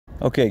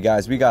Okay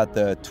guys, we got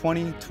the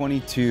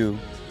 2022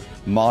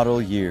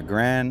 model year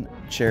Grand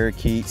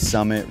Cherokee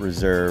Summit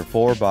Reserve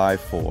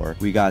 4x4.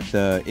 We got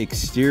the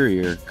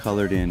exterior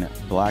colored in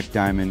black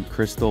diamond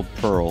crystal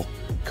pearl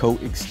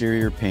coat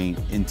exterior paint.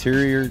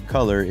 Interior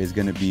color is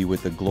going to be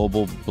with a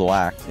global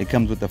black. It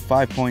comes with a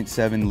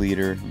 5.7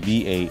 liter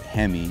V8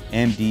 Hemi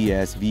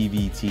MDS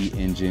VVT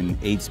engine,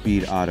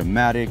 8-speed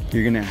automatic.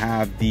 You're going to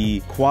have the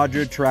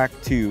Quadra Track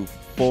 2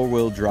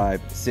 4-wheel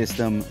drive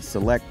system,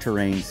 select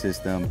terrain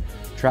system,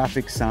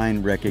 traffic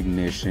sign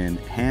recognition,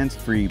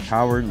 hands-free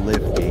power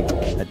lifting,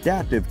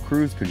 adaptive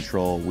cruise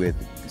control with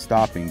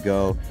stop and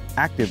go,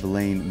 active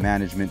lane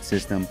management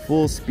system,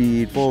 full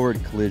speed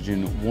forward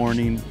collision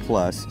warning,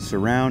 plus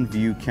surround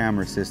view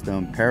camera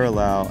system,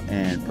 parallel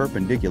and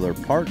perpendicular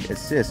park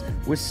assist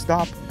with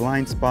stop,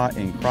 blind spot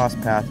and cross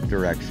path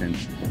direction,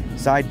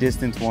 side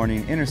distance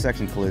warning,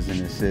 intersection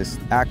collision assist,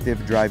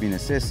 active driving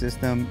assist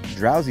system,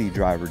 drowsy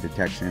driver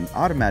detection,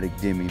 automatic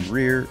dimming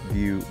rear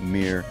view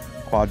mirror,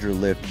 Quadra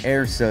lift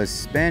air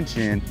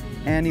suspension,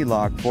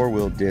 anti-lock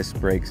 4-wheel disc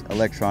brakes,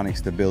 electronic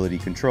stability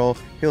control,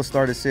 hill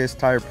start assist,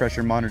 tire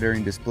pressure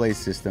monitoring display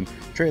system,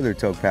 trailer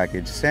tow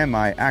package,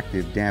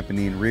 semi-active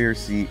dampening, rear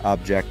seat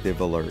objective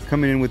alert.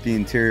 Coming in with the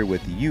interior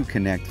with the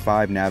Uconnect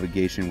 5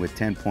 navigation with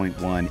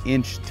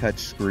 10.1-inch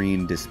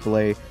touchscreen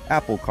display,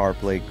 Apple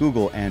CarPlay,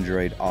 Google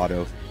Android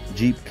Auto,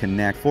 Jeep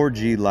Connect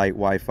 4G Lite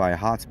Wi-Fi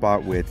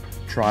hotspot with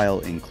trial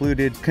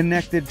included,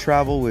 connected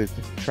travel with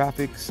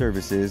traffic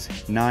services,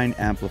 9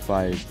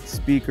 amplified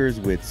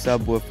speakers with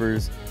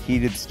subwoofers,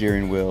 heated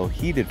steering wheel,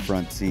 heated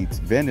front seats,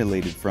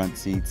 ventilated front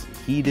seats,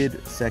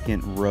 heated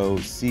second row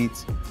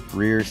seats,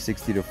 rear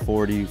 60 to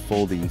 40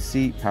 folding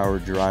seat, power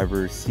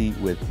driver seat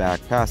with back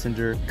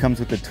passenger. Comes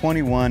with a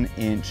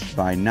 21-inch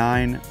by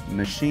 9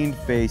 machine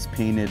face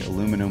painted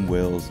aluminum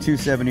wheels,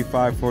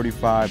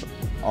 275/45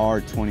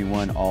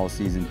 R21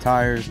 all-season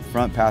tires,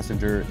 front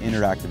passenger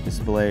interactive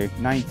display,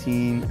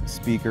 19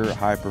 speaker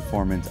high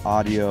performance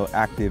audio,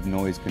 active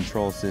noise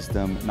control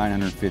system,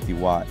 950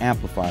 watt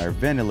amplifier,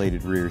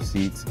 ventilated rear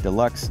seats,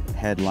 deluxe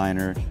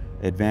headliner,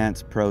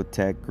 Advanced Pro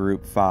Tech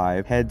Group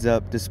 5,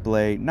 heads-up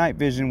display, night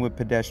vision with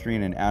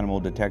pedestrian and animal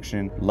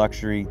detection,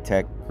 luxury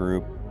tech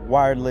group,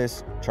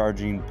 wireless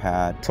charging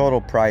pad. Total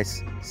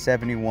price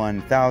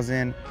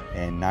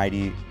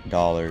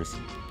 $71,090.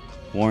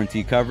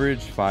 Warranty coverage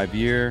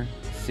 5-year,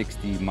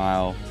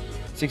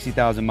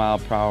 60,000 mile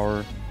per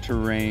hour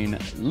terrain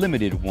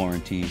limited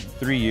warranty,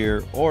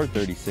 3-year or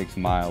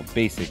 36-mile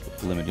basic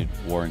limited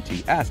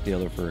warranty. Ask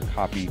dealer for a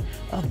copy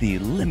of the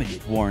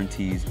limited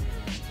warranties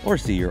or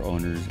see your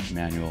owner's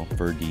manual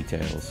for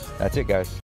details. That's it, guys.